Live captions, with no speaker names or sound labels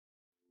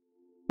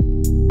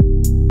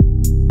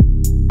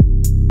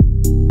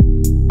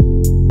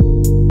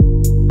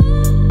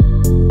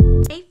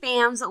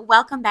loves,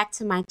 welcome back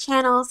to my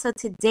channel. So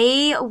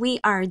today we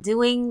are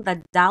doing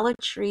the Dollar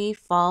Tree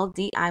Fall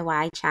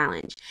DIY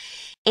Challenge.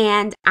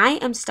 And I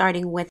am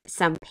starting with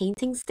some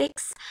painting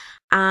sticks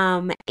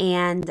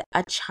and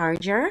a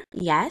charger.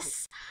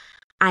 Yes.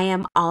 I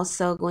am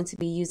also going to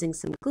be using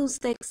some glue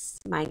sticks,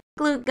 my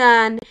glue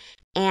gun,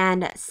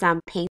 and some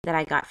paint that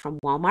I got from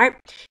Walmart.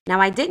 Now,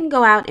 I didn't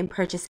go out and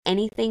purchase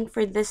anything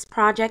for this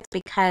project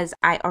because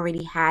I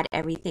already had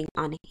everything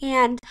on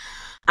hand.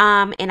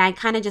 And I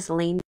kind of just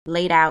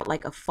laid out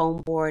like a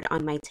foam board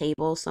on my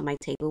table so my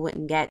table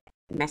wouldn't get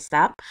messed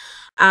up.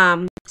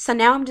 So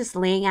now I'm just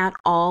laying out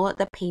all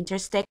the painter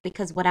stick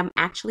because what I'm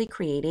actually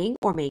creating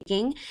or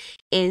making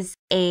is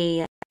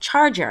a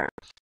charger,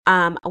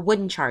 a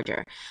wooden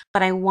charger,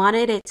 but I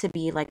wanted it to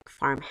be like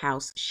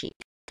farmhouse chic.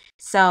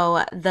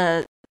 So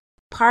the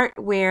part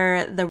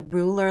where the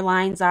ruler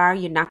lines are,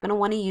 you're not going to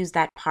want to use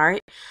that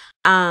part.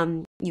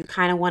 You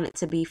kind of want it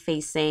to be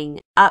facing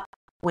up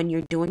when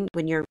you're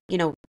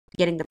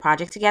getting the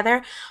project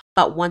together.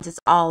 But once it's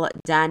all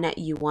done,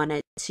 you want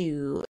it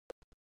to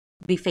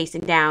be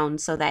facing down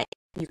so that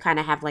you kind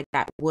of have like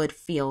that wood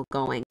feel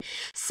going.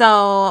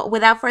 So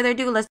without further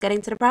ado, let's get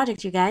into the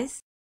project, you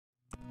guys.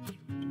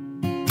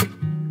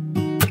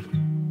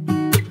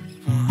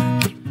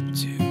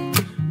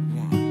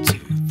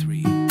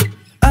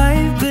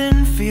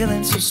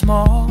 Feeling so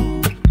small,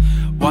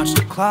 watch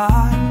the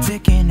clock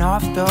ticking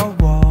off the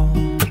wall.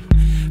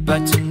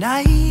 But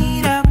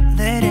tonight I'm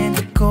letting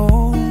it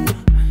go.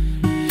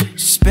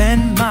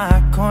 Spend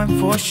my coin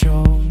for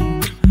sure.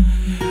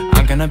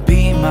 I'm gonna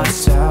be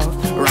myself,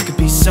 or I could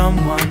be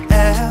someone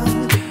else.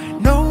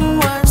 No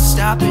one's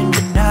stopping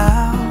me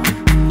now.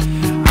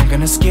 I'm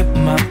gonna skip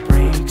my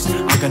breaks,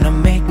 I'm gonna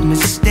make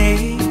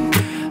mistakes.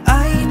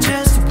 I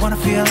just wanna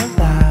feel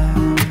alive.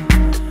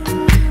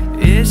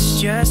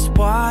 It's just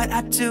what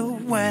I do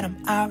when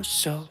I'm out,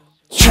 so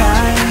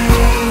try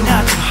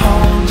not to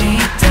hold me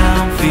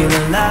down. Feel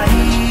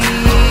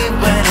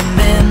alive when I'm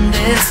in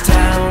this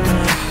town.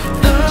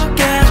 Look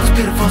at those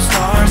beautiful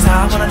stars.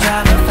 I wanna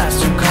drive a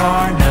faster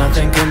car.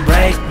 Nothing can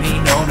break me,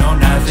 no, no,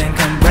 nothing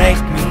can break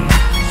me.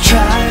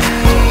 Try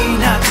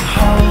not to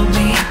hold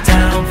me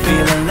down.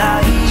 Feel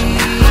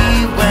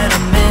alive when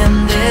I'm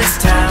in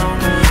this town.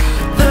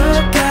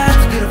 Look at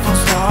those beautiful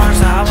stars.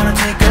 I wanna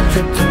take a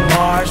trip to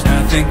Mars.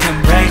 Nothing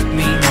can break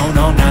me, no,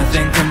 no,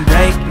 nothing can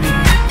break me.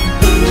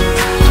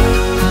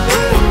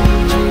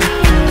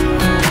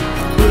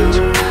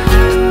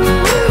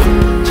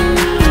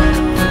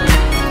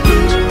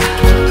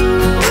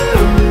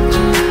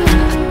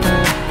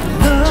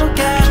 Look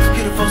at the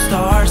beautiful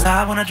stars.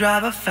 I wanna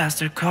drive a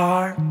faster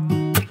car.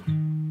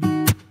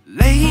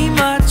 Lay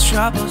my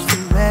troubles to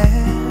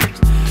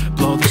rest.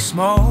 Blow the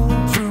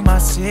smoke through my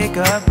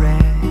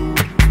cigarette.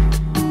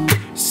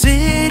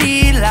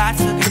 City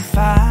lights looking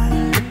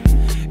fine,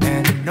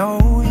 and I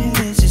know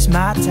this is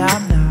my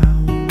time now.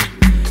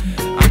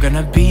 I'm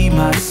gonna be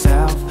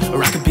myself,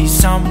 or I could be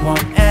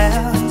someone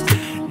else.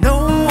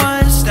 No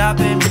one's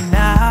stopping me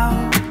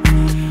now.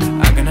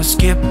 I'm gonna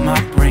skip my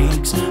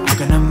breaks, I'm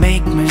gonna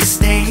make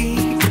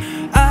mistakes.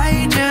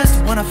 I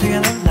just wanna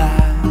feel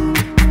alive.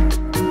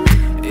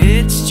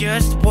 It's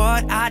just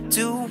what I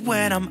do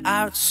when I'm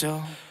out,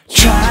 so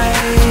try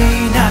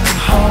not to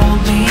hold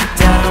me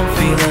down.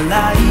 Feel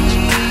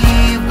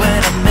alive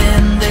when I'm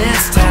in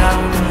this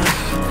town.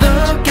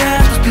 Look at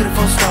those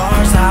beautiful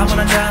stars. I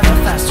wanna drive a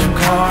faster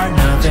car.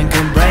 Nothing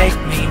can break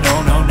me,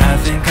 no, no,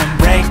 nothing can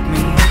break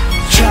me.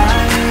 Try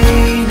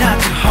not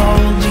to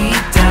hold me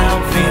down.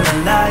 Feel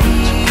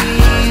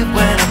alive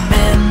when I'm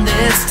in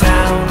this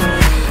town.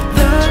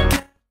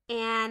 Look.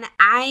 And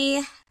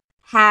I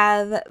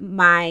have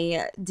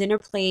my dinner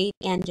plate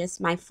and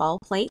just my fall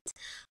plate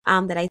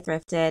that I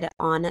thrifted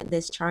on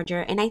this charger,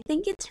 and I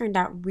think it turned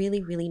out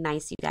really, really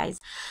nice, you guys.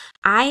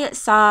 I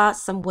saw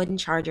some wooden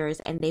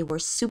chargers and they were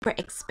super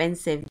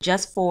expensive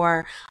just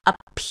for a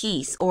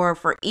piece or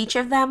for each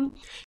of them,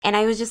 and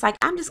I was just like,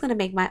 I'm just gonna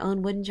make my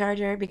own wooden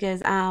charger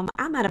because I'm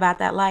not about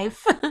that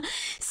life.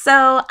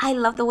 So I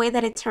love the way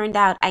that it turned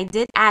out. I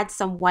did add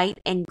some white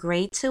and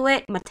gray to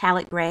it,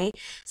 metallic gray,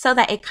 so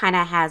that it kind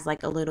of has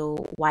like a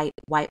little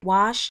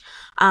whitewash.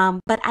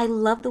 But I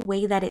love the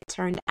way that it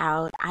turned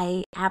out.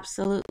 I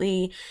absolutely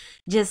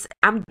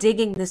I'm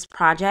digging this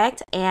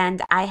project,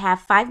 and I have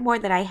 5 more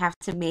that I have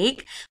to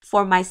make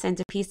for my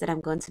centerpiece that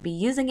I'm going to be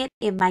using it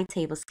in my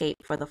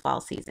tablescape for the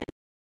fall season.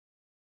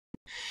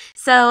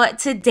 So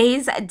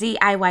today's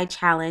DIY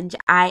challenge,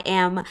 I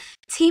am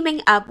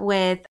teaming up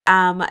with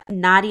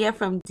Nadia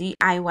from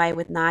DIY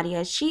with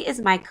Nadia. She is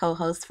my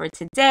co-host for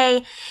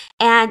today,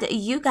 and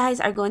you guys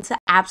are going to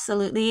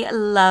absolutely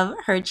love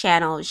her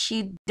channel.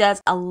 She does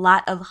a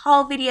lot of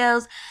haul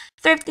videos,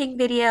 thrifting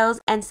videos,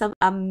 and some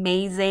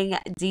amazing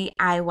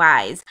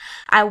DIYs.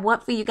 I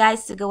want for you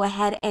guys to go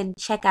ahead and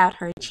check out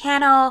her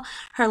channel.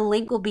 Her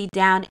link will be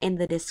down in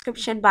the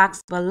description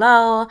box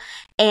below.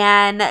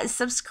 And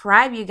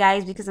subscribe, you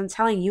guys, because I'm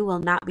telling you, you will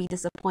not be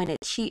disappointed.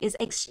 She is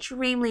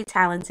extremely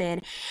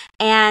talented,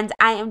 and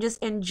I am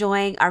just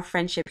enjoying our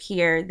friendship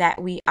here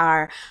that we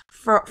are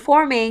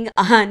forming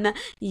on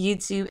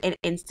YouTube and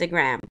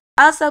Instagram.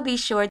 Also, be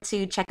sure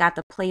to check out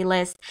the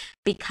playlist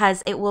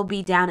because it will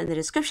be down in the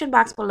description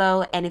box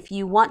below. And if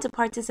you want to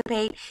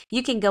participate,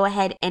 you can go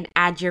ahead and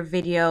add your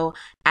video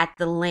at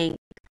the link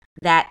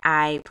that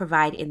I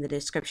provide in the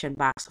description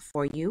box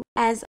for you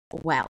as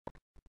well.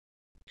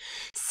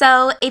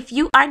 So if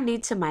you are new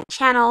to my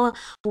channel,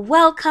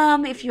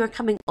 welcome. If you are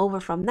coming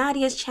over from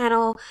Nadia's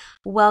channel,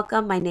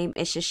 welcome. My name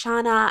is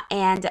Shushana,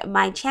 and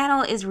my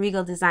channel is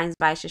Regal Designs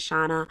by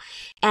Shushana,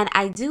 and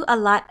I do a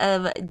lot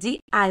of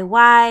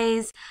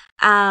DIYs,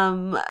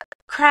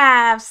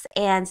 crafts,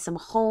 and some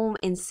home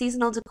and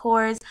seasonal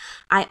decors.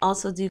 I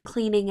also do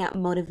cleaning,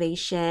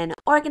 motivation,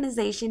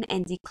 organization,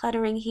 and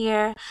decluttering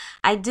here.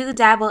 I do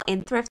dabble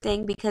in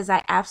thrifting because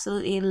I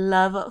absolutely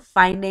love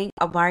finding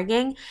a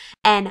bargain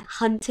and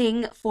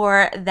hunting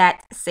for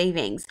that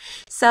savings.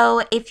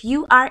 So if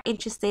you are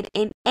interested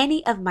in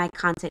any of my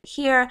content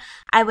here,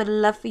 I would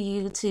love for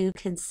you to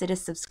consider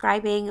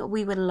subscribing.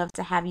 We would love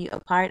to have you a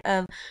part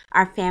of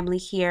our family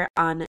here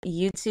on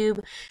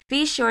YouTube.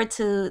 Be sure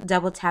to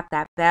double tap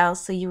that bell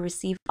so you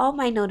receive all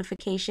my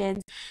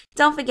notifications.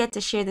 Don't forget to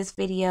share this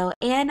video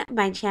and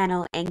my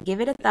channel and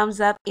give it a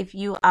thumbs up if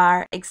you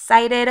are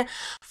excited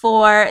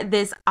for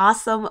this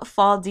awesome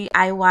fall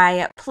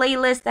DIY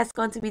playlist that's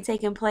going to be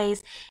taking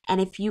place.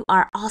 And if you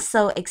are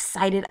also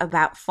excited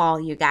about fall,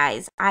 you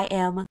guys, I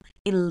am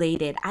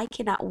elated. I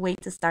cannot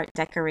wait to start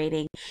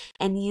decorating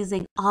and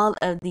using all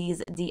of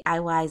these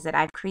DIYs that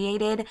I've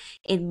created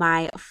in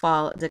my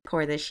fall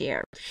decor this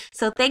year.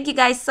 So thank you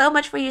guys so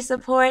much for your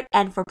support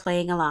and for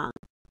playing along.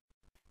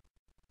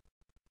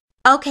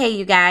 Okay,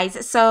 you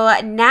guys, so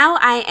now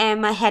I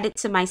am headed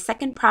to my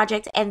second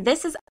project, and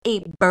this is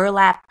a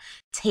burlap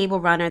table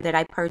runner that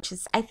I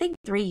purchased, I think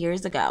 3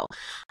 years ago.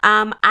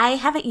 I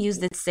haven't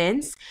used it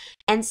since,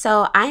 and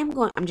so I'm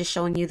just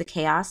showing you the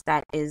chaos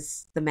that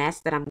is the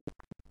mess that I'm,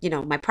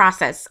 my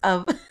process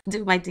of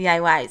doing my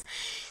DIYs.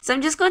 So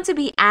I'm just going to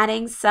be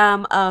adding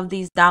some of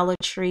these Dollar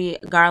Tree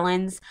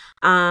garlands.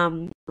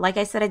 Like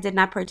I said, I did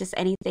not purchase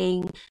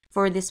anything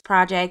for this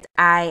project.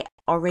 I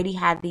already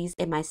had these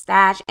in my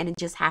stash, and it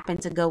just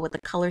happened to go with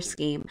the color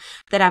scheme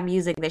that I'm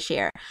using this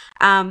year.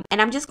 And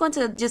I'm just going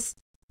to just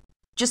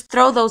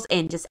throw those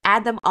in, just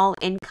add them all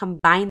in,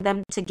 combine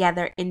them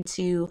together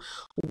into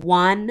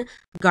one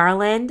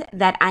garland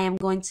that I am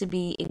going to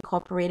be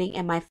incorporating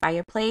in my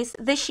fireplace.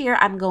 This year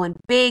I'm going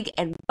big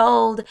and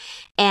bold,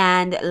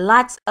 and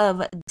lots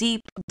of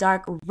deep,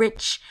 dark,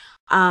 rich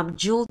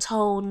jewel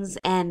tones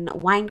and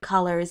wine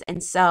colors,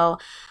 and so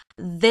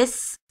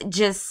this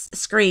just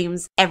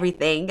screams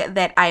everything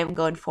that I am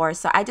going for.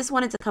 So I just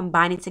wanted to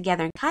combine it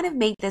together and kind of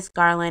make this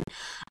garland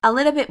a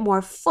little bit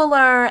more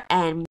fuller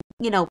and,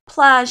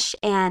 plush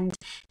and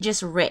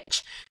just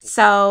rich.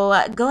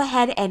 So go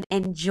ahead and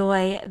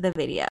enjoy the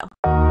video.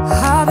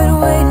 I've been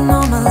waiting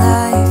all my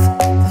life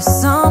for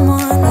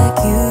someone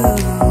like you,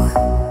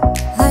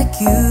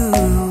 like you.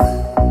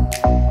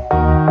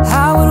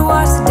 I would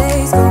watch the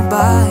days go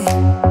by,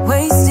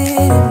 wasted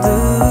in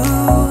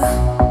blue.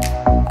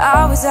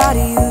 I was out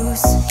of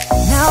use.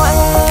 Now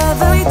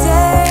every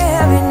day,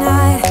 every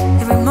night,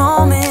 every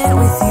moment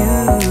with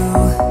you,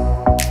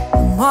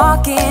 I'm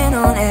walking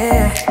on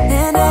air.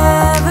 And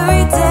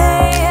every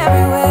day,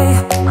 every way,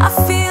 I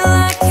feel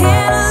I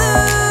can't lose.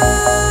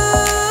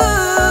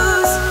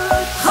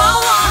 I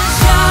wanna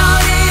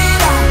shout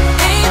it out,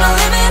 ain't no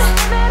limit.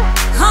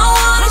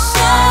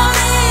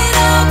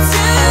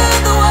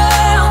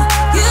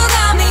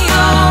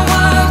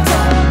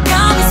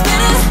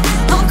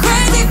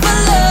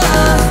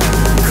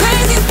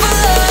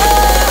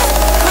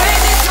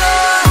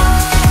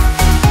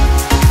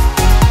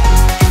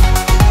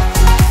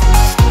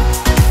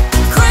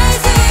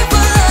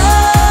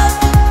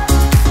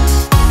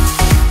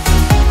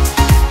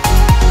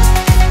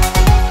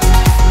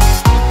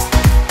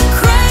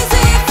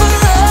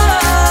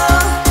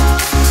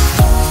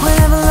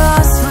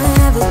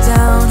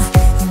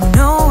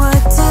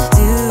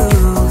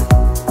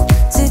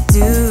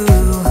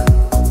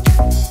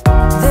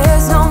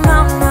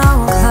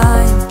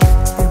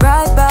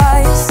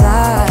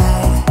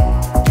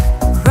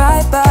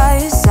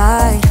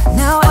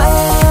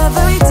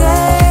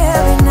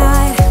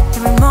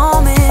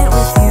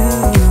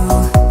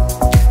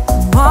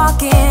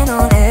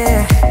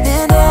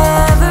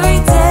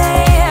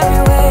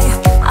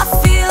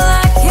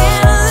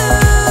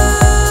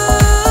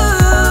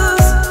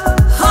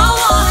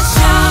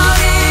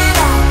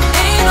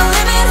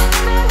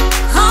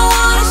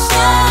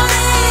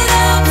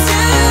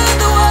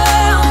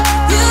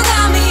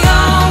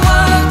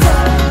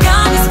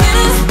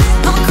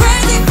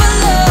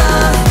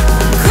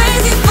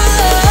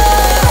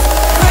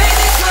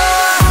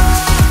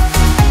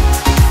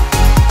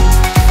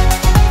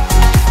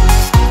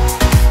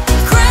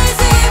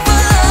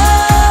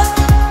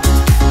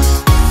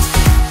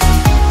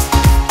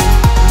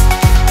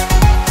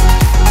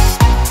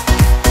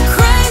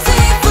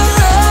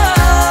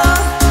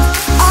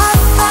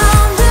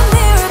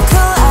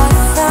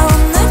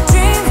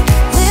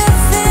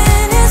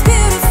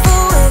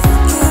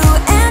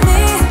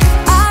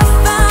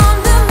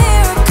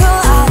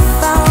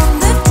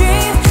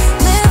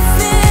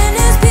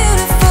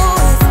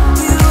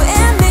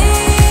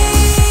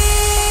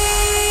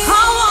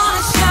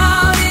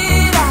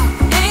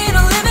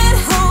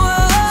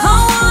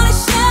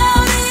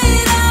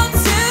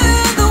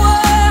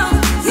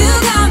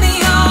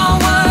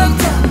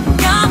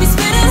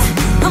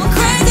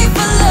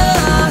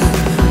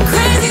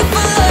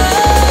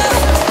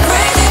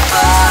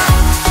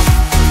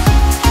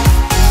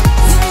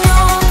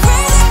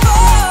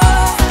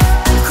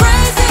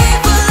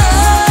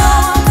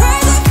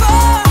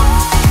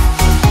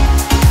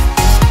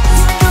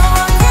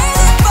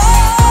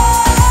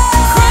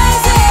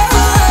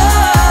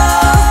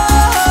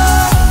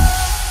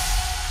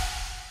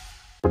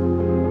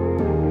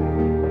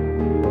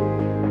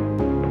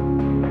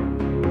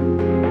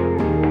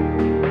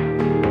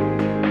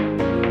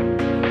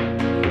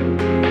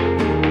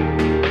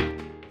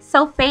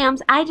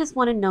 I just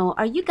want to know,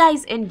 are you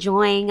guys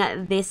enjoying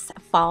this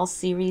fall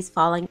series,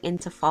 Falling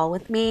into Fall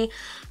with me?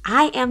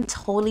 I am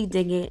totally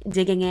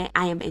digging it.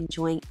 I am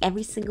enjoying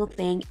every single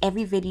thing,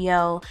 every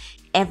video,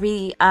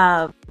 every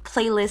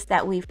playlist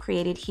that we've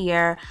created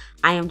here.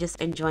 I am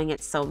just enjoying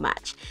it so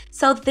much.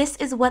 So this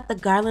is what the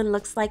garland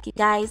looks like, you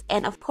guys.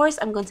 And of course,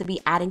 I'm going to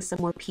be adding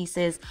some more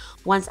pieces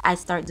once I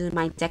start doing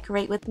my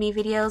decorate with me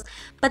videos.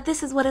 But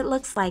this is what it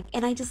looks like.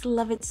 And I just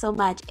love it so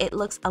much. It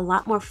looks a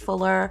lot more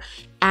fuller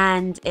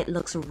and it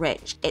looks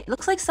rich. It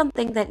looks like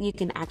something that you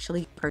can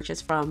actually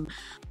purchase from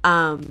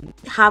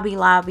Hobby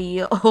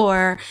Lobby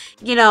or,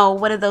 you know,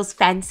 one of those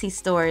fancy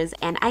stores.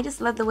 And I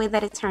just love the way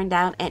that it turned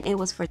out. And it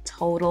was for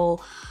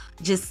total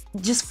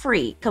just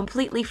free,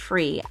 completely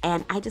free,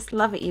 and I just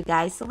love it, you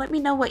guys. So let me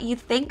know what you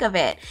think of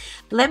it.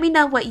 Let me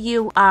know what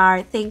you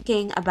are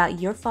thinking about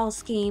your fall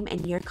scheme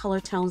and your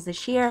color tones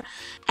this year,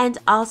 and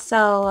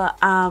also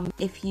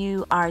if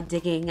you are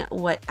digging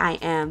what I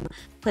am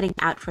putting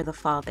out for the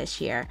fall this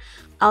year.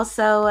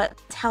 Also,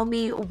 tell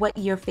me what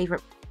your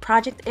favorite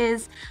project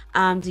is.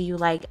 Do you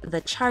like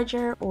the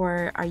charger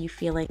or are you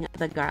feeling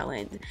the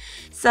garland?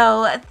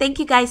 So thank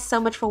you guys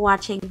so much for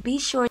watching. Be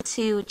sure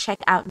to check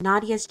out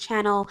Nadia's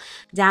channel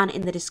down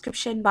in the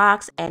description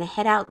box and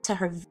head out to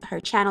her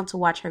channel to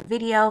watch her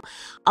video.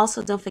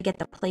 Also, don't forget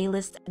the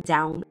playlist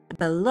down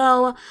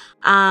below.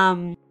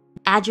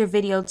 Add your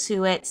video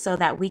to it so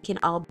that we can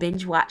all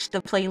binge watch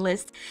the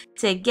playlist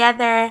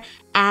together.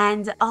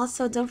 And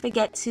also don't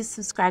forget to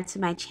subscribe to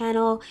my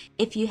channel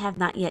if you have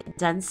not yet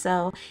done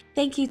so.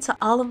 Thank you to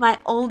all of my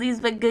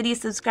oldies but goodies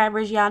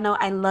subscribers. Y'all know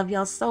I love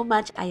y'all so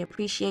much. I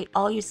appreciate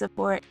all your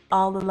support,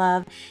 all the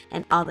love,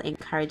 and all the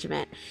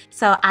encouragement.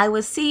 So I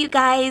will see you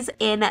guys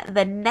in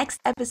the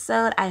next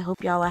episode. I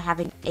hope y'all are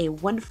having a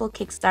wonderful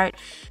kickstart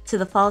to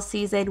the fall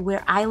season.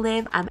 Where I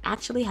live, I'm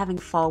actually having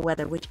fall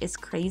weather, which is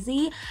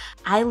crazy.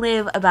 I live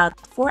about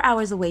 4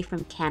 hours away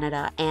from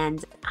Canada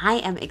and I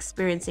am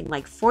experiencing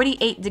like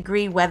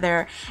 48-degree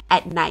weather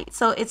at night.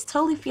 So it's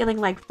totally feeling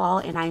like fall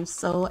and I'm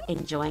so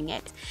enjoying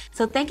it.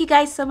 So thank you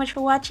guys so much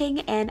for watching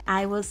and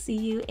I will see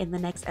you in the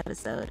next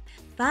episode.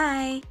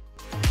 Bye!